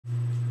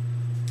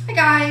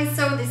Hi guys,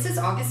 so this is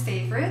August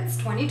Favorites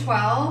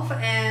 2012,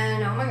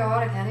 and oh my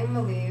god, I can't even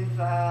believe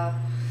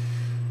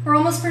we're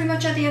almost pretty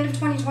much at the end of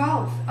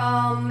 2012,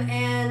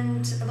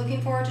 and looking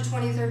forward to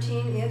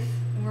 2013 if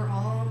we're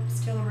all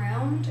still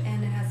around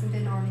and it hasn't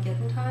been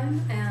Armageddon time,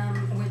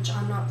 which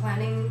I'm not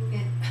planning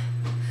it.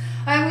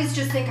 I always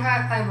just think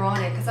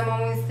ironic, because I'm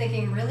always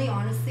thinking, really,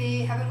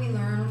 honestly, haven't we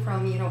learned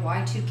from, you know,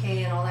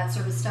 Y2K and all that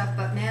sort of stuff?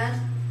 But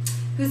man,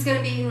 who's going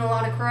to be eating a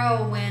lot of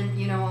crow when,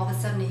 you know, all of a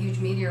sudden a huge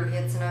meteor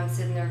hits and I'm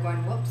sitting there going,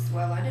 whoops,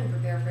 well, I didn't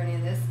prepare for any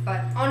of this.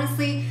 But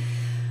honestly,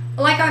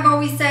 like I've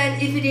always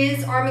said, if it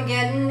is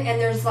Armageddon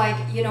and there's like,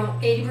 you know,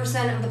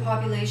 80% of the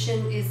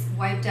population is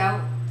wiped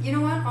out, you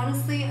know what,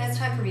 honestly, it's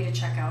time for me to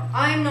check out.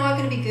 I'm not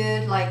going to be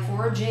good like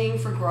foraging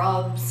for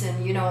grubs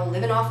and, you know,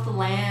 living off the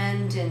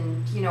land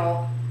and, you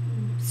know,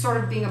 sort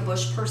of being a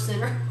bush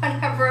person or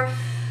whatever.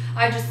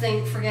 I just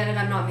think, forget it,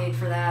 I'm not made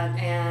for that.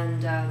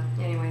 And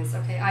anyways,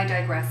 okay, I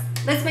digress.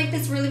 Let's make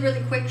this really,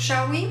 really quick,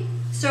 shall we?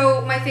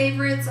 So my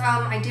favorites,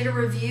 I did a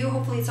review,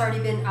 hopefully it's already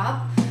been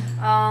up.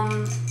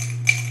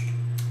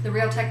 The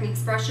Real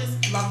Techniques brushes,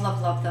 love,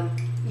 love, love them.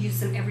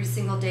 Use them every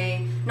single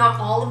day. Not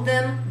all of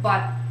them,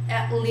 but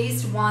at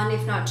least one,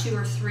 if not two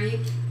or three,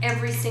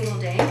 every single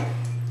day.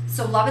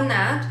 So loving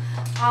that.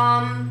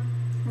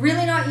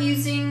 Really not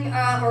using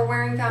or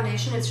wearing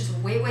foundation. It's just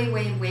way, way,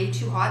 way, way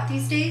too hot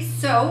these days.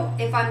 So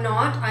if I'm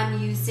not,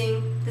 I'm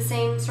using the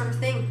same sort of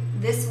thing.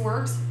 This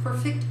works.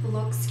 Perfect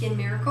Look Skin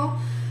Miracle.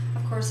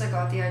 Of course, I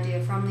got the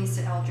idea from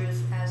Lisa Eldridge.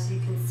 As you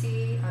can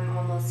see, I'm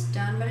almost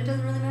done, but it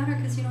doesn't really matter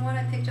because you know what?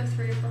 I picked up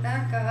 3 or 4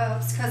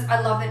 backups because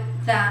I love it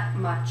that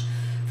much.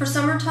 For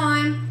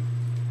summertime,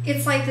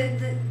 it's like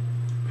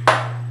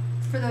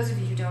for those of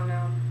you who don't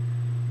know,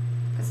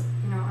 because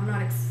you know, I'm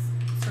not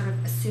sort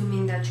of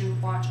assuming that you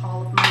watch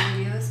all of my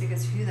videos,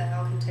 because who the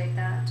hell can take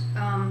that?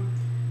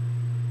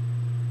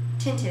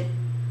 Tinted.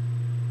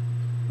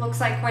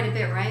 Looks like quite a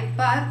bit, right?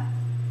 But,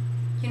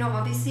 you know,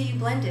 obviously you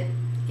blend it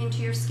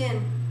into your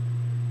skin.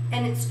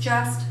 And it's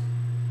just,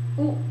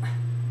 oh,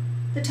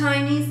 the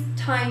tiniest,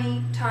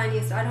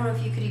 tiniest, I don't know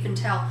if you could even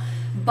tell,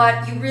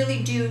 but you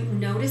really do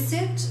notice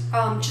it,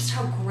 just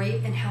how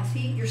great and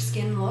healthy your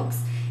skin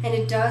looks. And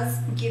it does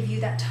give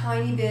you that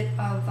tiny bit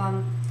of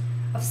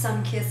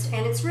sun-kissed,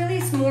 and it's really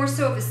more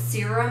so of a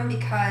serum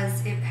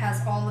because it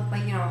has all of,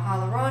 like, you know,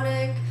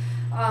 hyaluronic,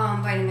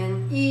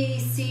 vitamin E,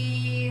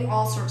 C,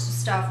 all sorts of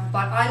stuff.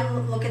 But I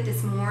look at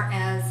this more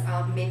as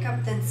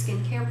makeup than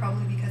skincare,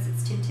 probably because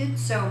it's tinted.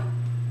 So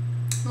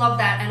love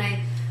that, and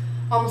I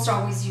almost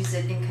always use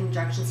it in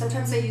conjunction.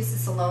 Sometimes I use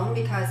this alone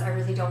because I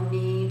really don't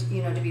need,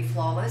 you know, to be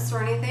flawless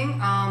or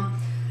anything.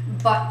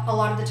 But a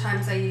lot of the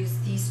times I use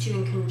these two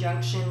in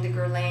conjunction. The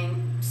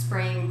Guerlain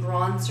spraying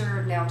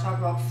bronzer, now talk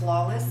about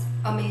flawless.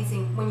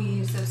 Amazing when you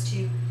use those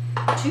two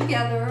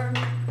together.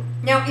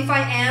 Now, if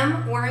I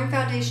am wearing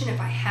foundation, if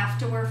I have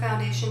to wear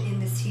foundation in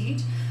this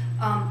heat,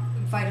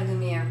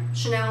 Vitalumiere,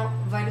 Chanel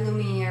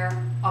Vitalumiere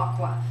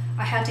Aqua.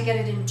 I had to get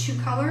it in 2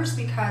 colors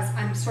because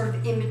I'm sort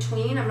of in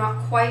between. I'm not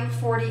quite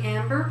 40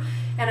 amber,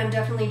 and I'm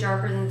definitely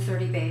darker than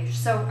 30 beige.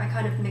 So I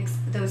kind of mix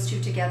those two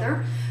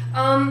together.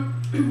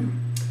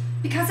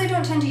 Because I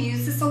don't tend to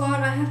use this a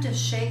lot, I have to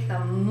shake the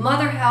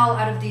mother hell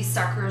out of these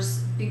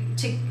suckers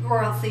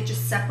or else they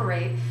just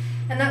separate.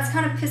 And that's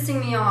kind of pissing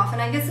me off.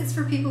 And I guess it's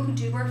for people who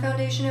do wear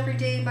foundation every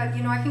day, but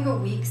you know, I can go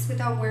weeks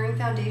without wearing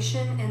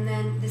foundation, and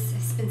then this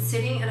has been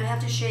sitting and I have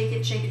to shake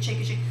it, shake it, shake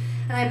it, shake it.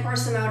 And I pour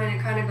some out and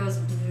it kind of goes,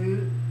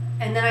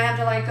 and then I have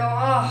to like go,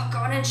 oh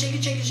God, and shake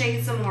it, shake it, shake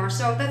it some more.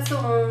 So that's the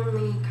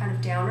only kind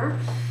of downer.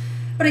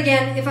 But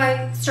again, if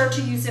I start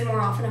to use it more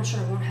often, I'm sure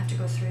I won't have to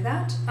go through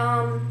that.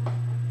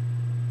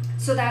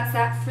 So that's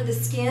that for the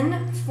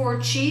skin. For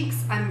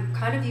cheeks, I'm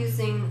kind of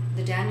using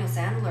the Daniel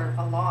Sandler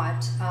a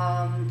lot.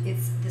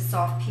 It's the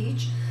Soft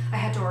Peach. I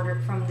had to order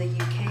it from the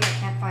UK. I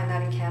can't find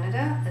that in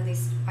Canada. At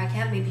least I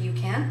can't, maybe you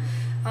can.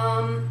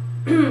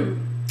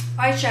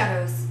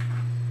 Eyeshadows.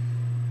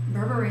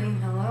 Burberry,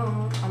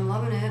 hello. I'm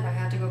loving it. I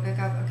had to go pick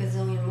up a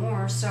gazillion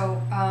more.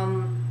 So,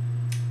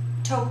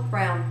 Taupe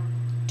Brown.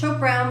 Taupe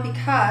Brown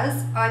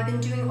because I've been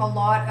doing a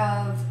lot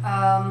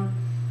of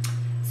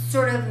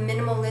sort of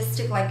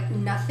minimalistic, like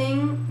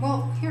nothing.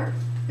 Well, here,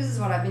 this is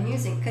what I've been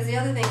using, because the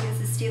other thing is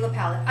the Stila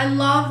palette. I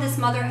love this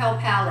Mother Hell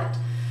palette.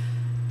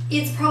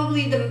 It's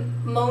probably the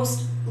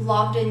most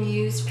loved and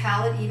used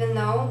palette, even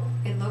though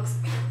it looks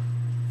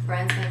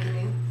brand spanking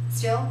new.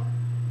 Still,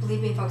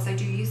 believe me folks, I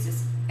do use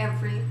this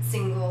every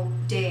single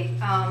day.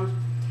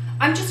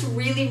 I'm just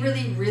really,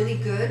 really, really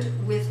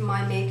good with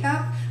my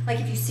makeup. Like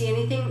if you see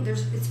anything,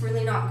 it's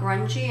really not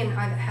grungy, and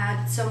I've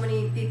had so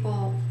many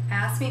people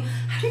ask me,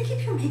 how do you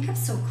keep your makeup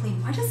so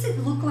clean? Why does it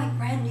look like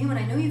brand new? And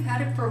I know you've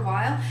had it for a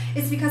while.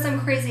 It's because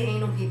I'm crazy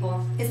anal,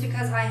 people. It's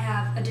because I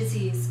have a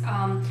disease.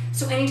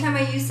 So anytime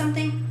I use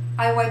something,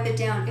 I wipe it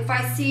down. If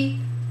I see,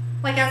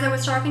 like as I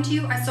was talking to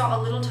you, I saw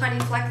a little tiny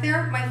fleck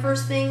there. My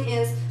first thing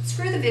is,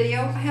 screw the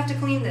video, I have to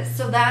clean this.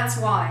 So that's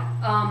why.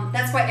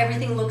 That's why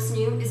everything looks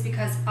new, is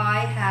because I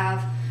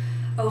have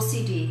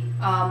OCD.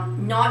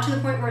 Not to the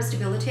point where it's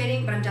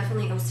debilitating, but I'm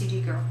definitely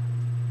OCD girl.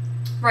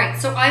 Right,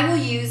 so I will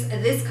use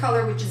this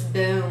color, which is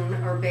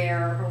Bone or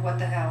Bear or what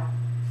the hell.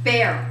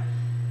 Bear.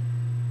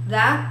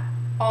 That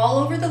all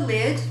over the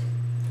lid,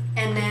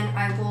 and then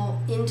I will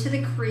into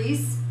the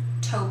crease,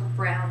 Taupe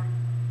Brown.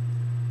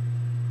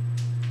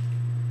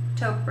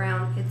 Taupe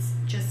Brown, it's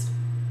just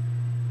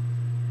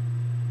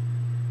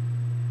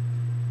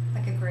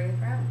like a gray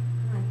brown.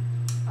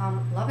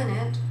 Loving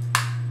it.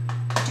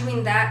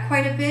 Doing that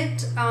quite a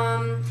bit.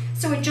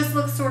 So it just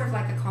looks sort of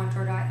like a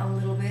contoured eye a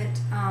little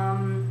bit,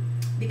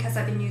 because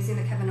I've been using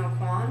the Kevin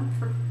Aucoin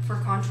for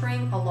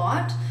contouring a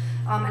lot.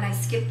 And I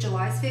skipped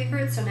July's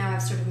favorite, so now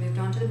I've sort of moved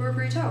on to the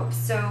Burberry Taupe.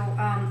 So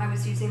I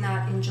was using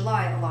that in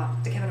July a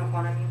lot, the Kevin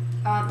Aucoin, I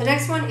mean. The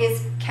next one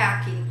is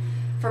Khaki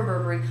from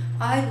Burberry.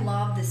 I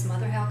love this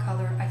Mother Hell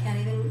color. I can't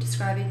even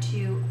describe it to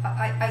you.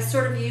 I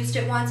sort of used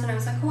it once and I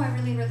was like, oh, I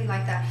really, really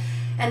like that.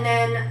 And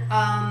then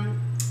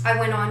I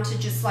went on to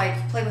just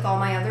like play with all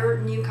my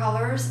other new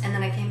colors, and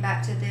then I came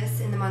back to this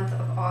in the month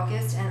of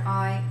August, and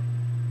I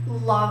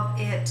love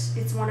it.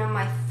 It's one of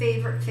my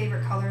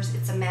favorite colors.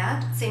 It's a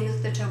matte, same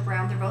as the Taupe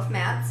Brown, they're both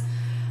mattes.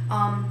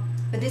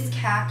 But this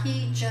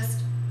Khaki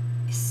just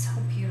is so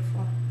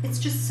beautiful. It's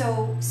just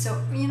so,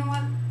 you know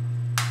what?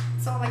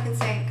 That's all I can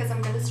say, because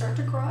I'm going to start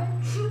to cry.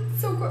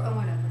 So good. Oh,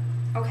 whatever.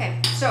 Okay,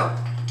 so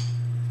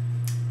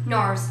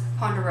Nars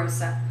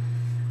Ponderosa.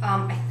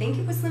 I think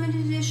it was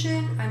limited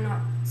edition. I'm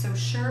not so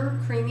sure.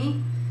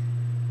 Creamy.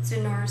 It's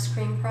a Nars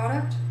cream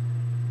product.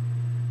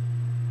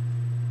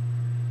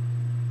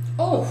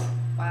 Oh,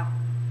 wow.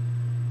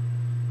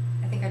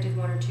 I think I did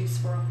one or two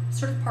swirl.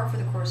 Sort of par for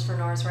the course for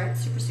Nars, right?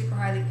 Super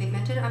highly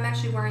pigmented. I'm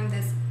actually wearing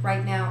this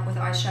right now with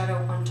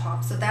eyeshadow on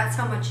top. So that's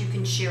how much you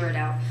can sheer it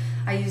out.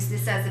 I use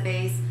this as a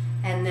base,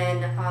 and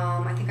then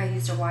I think I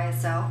used a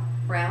YSL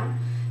brown.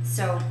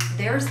 So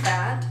there's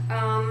that.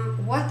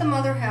 What the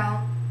mother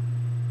hell?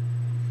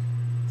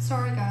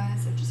 Sorry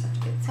guys, I just have to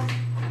get some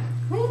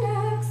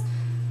Kleenex.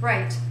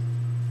 Right.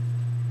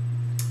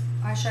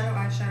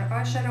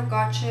 Eyeshadow,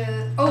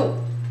 gotcha.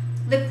 Oh,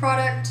 lip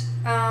product.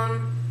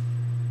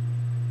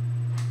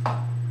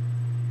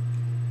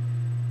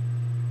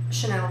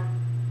 Chanel.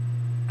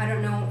 I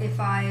don't know if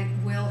I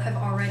will have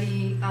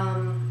already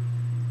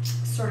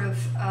sort of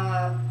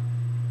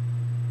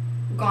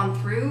gone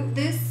through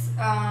this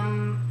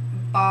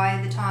by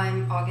the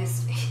time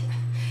August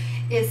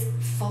is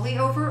fully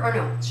over, or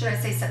no, should I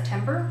say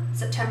September?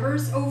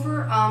 September's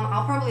over.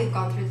 I'll probably have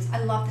gone through this.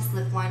 I love this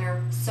lip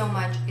liner so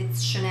much.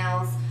 It's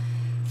Chanel's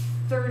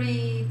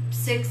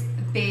 36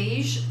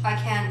 Beige. I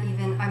can't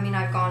even, I mean,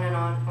 I've gone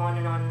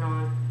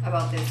on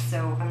about this,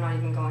 so I'm not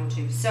even going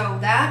to. So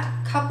that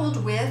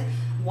coupled with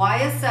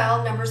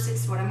YSL number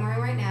 6, what I'm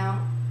wearing right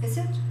now, is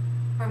it?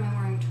 Or am I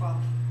wearing 12?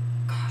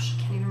 Gosh,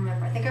 I can't even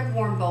remember. I think I've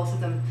worn both of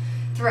them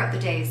throughout the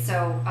day,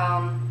 so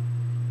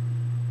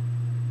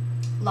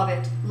love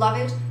it,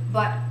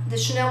 but the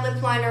Chanel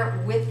lip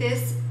liner with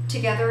this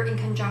together in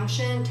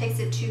conjunction takes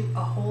it to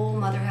a whole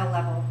mother hell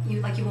level.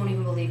 You won't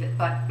even believe it,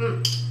 but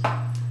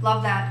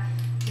love that.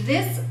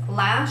 This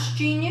Lash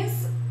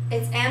Genius,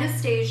 it's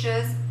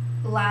Anastasia's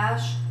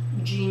Lash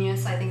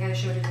Genius. I think I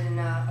showed it in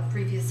a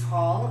previous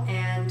haul,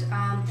 and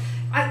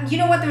you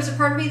know what, there's a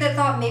part of me that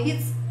thought maybe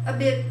it's a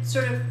bit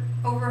sort of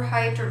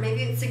overhyped, or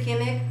maybe it's a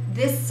gimmick.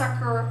 This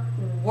sucker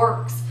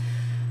works.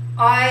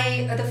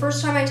 The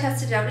first time I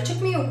tested it out, it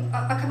took me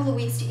a couple of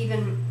weeks to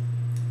even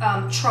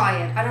try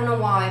it. I don't know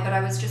why, but I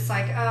was just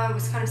like, I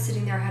was kind of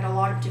sitting there. I had a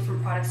lot of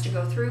different products to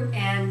go through,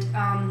 and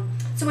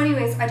so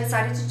anyways, I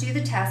decided to do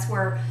the test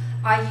where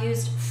I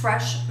used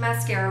fresh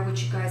mascara,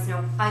 which you guys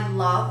know I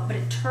love, but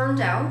it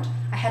turned out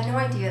I had no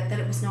idea that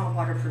it was not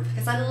waterproof,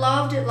 because I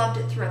loved it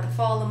throughout the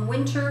fall and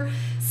winter,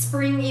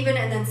 spring even,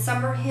 and then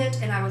summer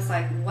hit, and I was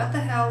like, what the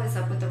hell is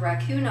up with the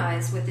raccoon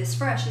eyes with this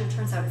fresh? And it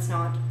turns out it's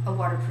not a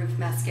waterproof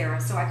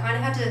mascara. So I kind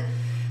of had to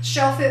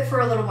shelf it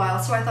for a little while.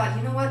 So I thought,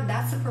 you know what,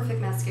 that's the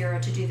perfect mascara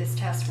to do this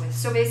test with.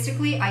 So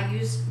basically I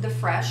used the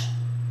fresh,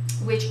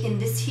 which in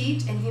this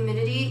heat and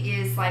humidity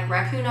is like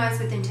raccoon eyes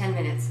within 10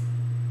 minutes.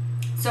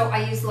 So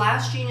I used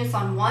Lash Genius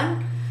on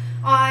one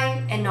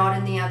eye and not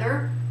in the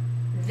other.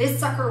 This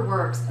sucker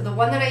works. The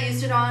one that I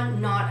used it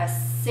on, not a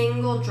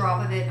single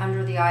drop of it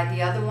under the eye.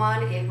 The other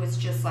one, it was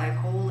just like,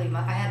 holy,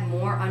 I had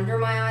more under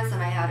my eyes than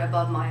I had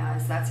above my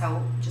eyes. That's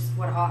how, just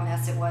what a hot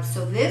mess it was.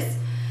 So this,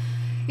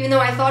 even though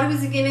I thought it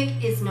was a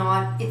gimmick, is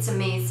not. It's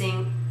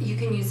amazing. You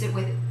can use it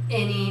with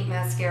any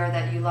mascara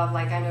that you love.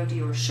 Like I know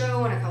Dior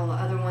Show and a couple of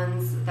other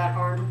ones that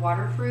aren't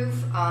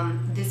waterproof.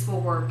 This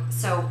will work.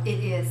 So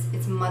it is.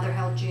 It's Mother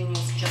Hell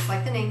Genius, just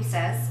like the name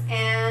says.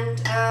 And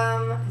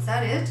is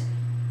that it?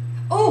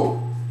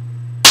 Oh!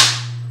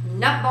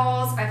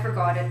 Nutballs, I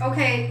forgot it.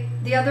 Okay,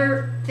 the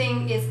other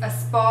thing is a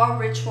Spa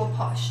Ritual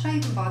polish. Should I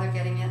even bother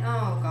getting it?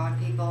 Oh God,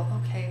 people.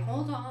 Okay,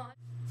 hold on.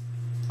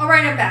 All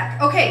right, I'm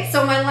back. Okay,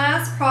 so my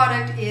last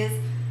product is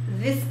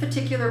this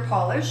particular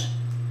polish.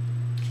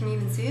 Can you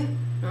even see it?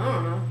 I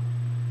don't know.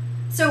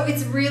 So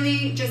it's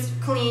really just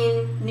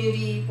clean,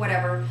 nudie,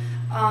 whatever.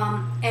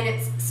 And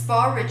it's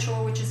Spa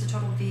Ritual, which is a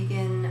total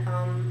vegan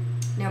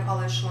nail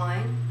polish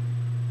line.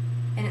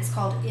 And it's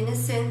called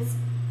Innocence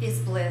is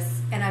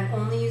Bliss, and I'm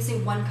only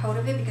using 1 coat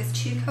of it because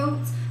 2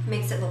 coats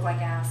makes it look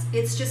like ass.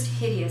 It's just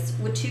hideous.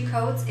 With 2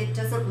 coats, it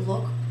doesn't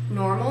look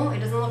normal. It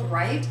doesn't look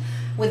right.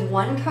 With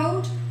 1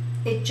 coat,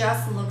 it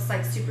just looks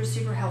like super,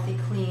 super healthy,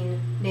 clean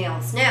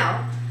nails.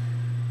 Now,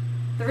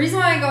 the reason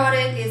why I got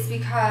it is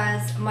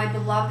because my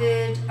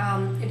beloved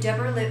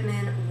Deborah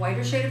Lippmann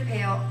Whiter Shade of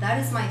Pale, that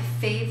is my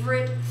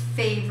favorite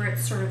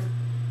sort of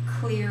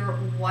clear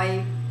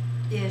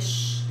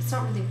white-ish, it's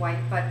not really white,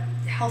 but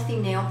healthy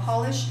nail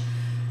polish,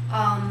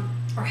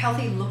 or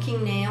healthy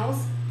looking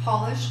nails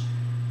polish.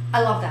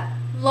 I love that.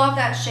 Love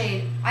that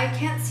shade. I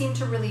can't seem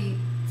to really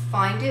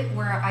find it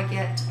where I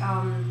get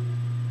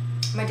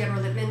my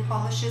Deborah Lippmann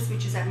polishes,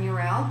 which is at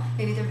Murel.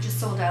 Maybe they're just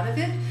sold out of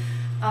it.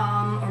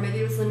 Or maybe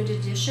it was limited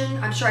edition.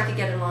 I'm sure I could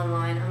get it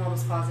online. I'm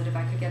almost positive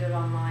I could get it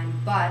online.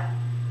 But,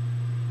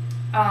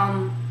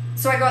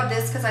 so I got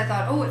this because I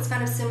thought, oh, it's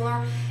kind of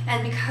similar.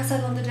 And because I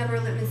love the Deborah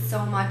Lippmann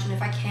so much, and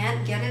if I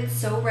can't get it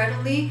so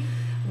readily,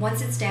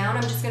 once it's down,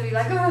 I'm just going to be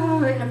like,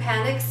 oh, in a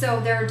panic. So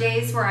there are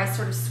days where I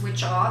sort of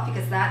switch off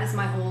because that is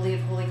my holy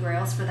of holy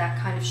grails for that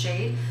kind of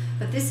shade.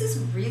 But this is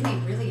really,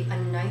 really a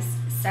nice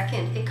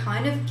second. It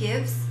kind of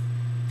gives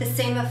the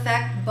same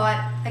effect,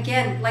 but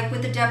again, like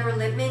with the Deborah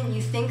Lippmann,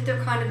 you think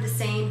they're kind of the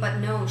same, but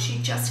no, she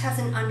just has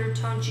an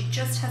undertone. She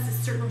just has a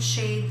certain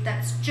shade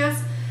that's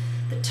just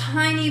the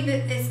tiny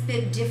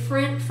bit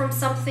different from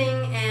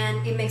something,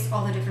 and it makes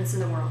all the difference in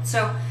the world.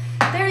 So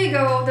there you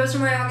go. Those are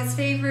my August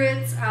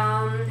favorites.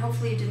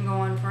 Hopefully it didn't go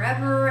on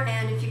forever,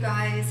 and if you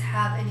guys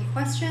have any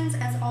questions,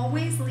 as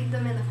always, leave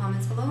them in the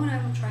comments below, and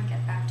I will try and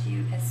get back to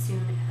you as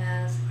soon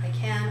as I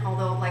can.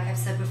 Although, like I've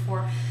said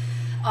before,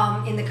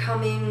 in the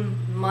coming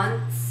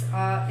months,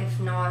 if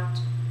not,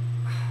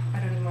 I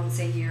don't even want to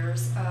say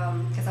years,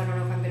 because I don't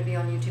know if I'm going to be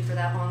on YouTube for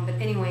that long, but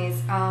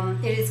anyways,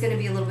 it is going to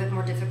be a little bit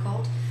more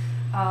difficult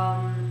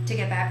to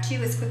get back to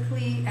you as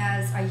quickly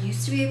as I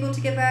used to be able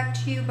to get back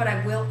to you, but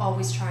I will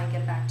always try and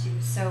get back to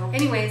you. So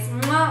anyways,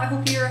 I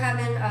hope you're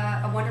having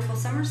a wonderful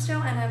summer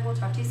still, and I will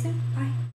talk to you soon. Bye.